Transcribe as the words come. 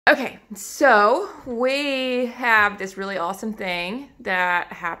Okay, so we have this really awesome thing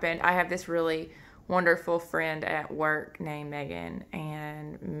that happened. I have this really wonderful friend at work named Megan,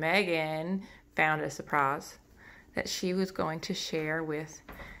 and Megan found a surprise that she was going to share with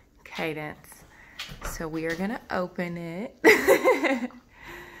Kadence. So we are gonna open it.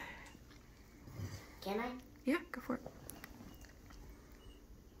 Can I? Yeah, go for it.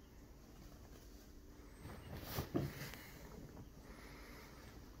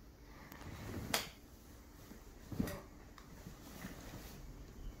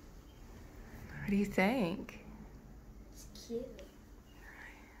 What do you think? It's cute.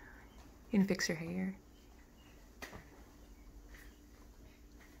 You can fix her hair.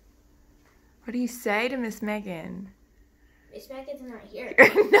 What do you say to Miss Megan? Miss Megan's not here.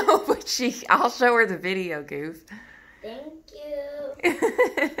 No, but I'll show her the video, Goof. Thank you.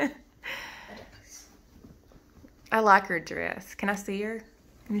 I What else? like her dress. Can I see her?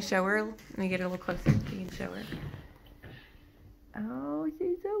 Can you show her? Let me get a little closer. You can show her. Oh,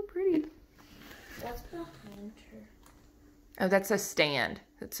 she's so pretty. What's behind her? Oh, that's a stand.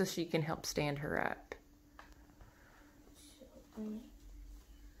 That's so she can help stand her up.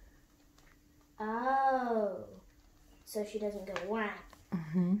 Oh. So she doesn't go whack.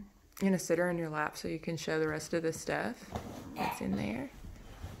 Mm-hmm. You're going to sit her in your lap so you can show the rest of the stuff that's in there.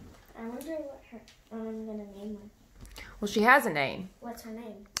 I wonder what I'm going to name her. Well, she has a name. What's her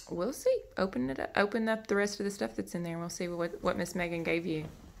name? We'll see. Open it up. Open up the rest of the stuff that's in there, and we'll see what Miss Megan gave you.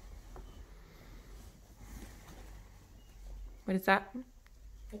 What is that?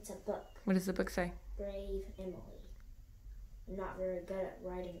 It's a book. What does the book say? Brave Emily. I'm not very good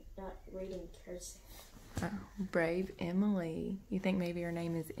at reading cursive. Oh, Brave Emily. You think maybe her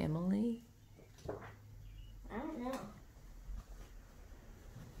name is Emily? I don't know.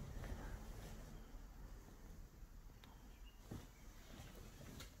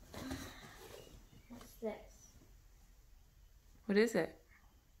 What's this? What is it?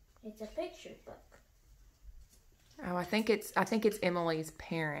 It's a picture book. Oh, I think it's Emily's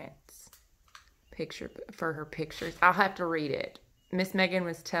parents' picture for her pictures. I'll have to read it. Miss Megan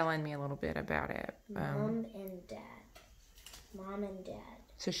was telling me a little bit about it. Mom and Dad. Mom and Dad.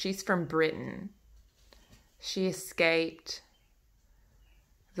 So she's from Britain. She escaped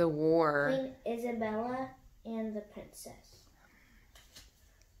the war. Queen Isabella and the Princess.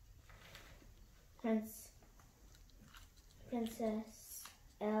 Princess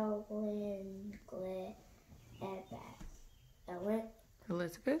Ellen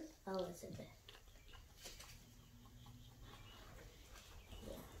Elizabeth? Elizabeth.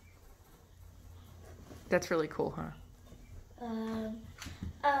 That's really cool, huh? Oh,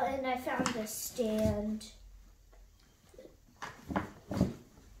 and I found the stand.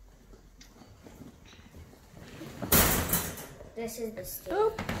 This is the stand.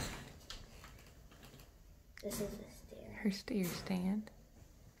 Oh. This is the stand. Your stand.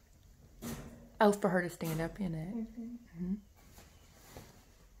 Oh, for her to stand up in it. Mm-hmm. Mm-hmm.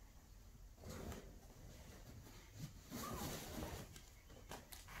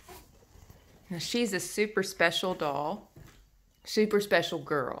 Now, she's a super special doll. Super special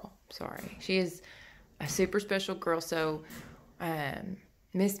girl. Sorry. She is a super special girl. So,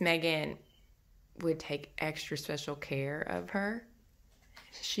 Miss Megan would take extra special care of her.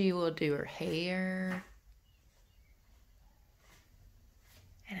 She will do her hair.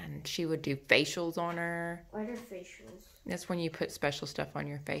 And she would do facials on her. What are facials? That's when you put special stuff on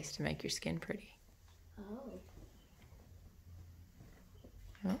your face to make your skin pretty. Oh.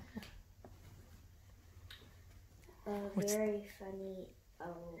 Oh. Very funny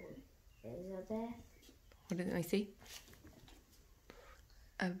Elizabeth. Let me see.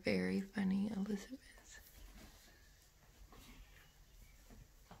 A very funny Elizabeth.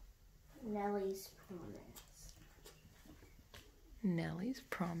 Nellie's Promise. Nellie's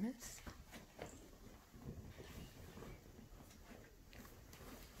Promise.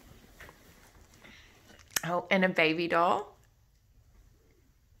 Oh, and a baby doll.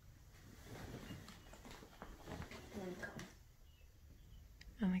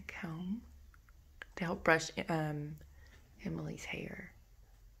 And a comb to help brush Emily's hair.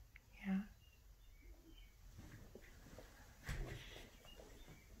 Yeah.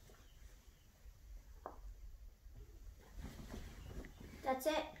 That's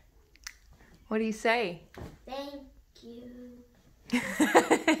it. What do you say? Thank you.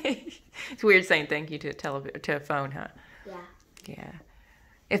 It's weird saying thank you to a phone, huh? Yeah. Yeah.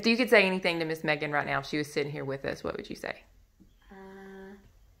 If you could say anything to Miss Megan right now, if she was sitting here with us, what would you say?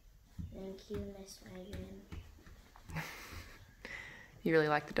 Thank you, Miss Megan. You really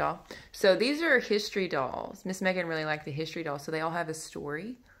like the doll? So these are history dolls. Miss Megan really liked the history dolls. So they all have a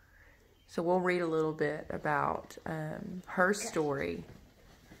story So we'll read a little bit about her story.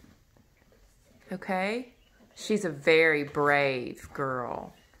 Okay? She's a very brave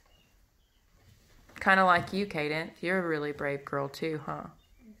girl. Kind of like you, Kadence. You're a really brave girl too, huh?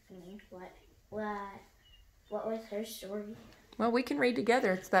 What was her story? Well, we can read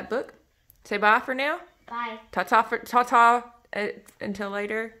together. It's that book. Say bye for now. Bye. Ta-ta until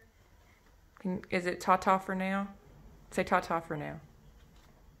later. Is it ta-ta for now? Say ta-ta for now.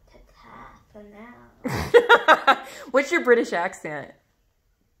 Ta-ta for now. What's your British accent?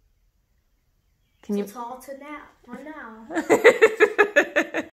 Can you? Ta-ta to now. For now.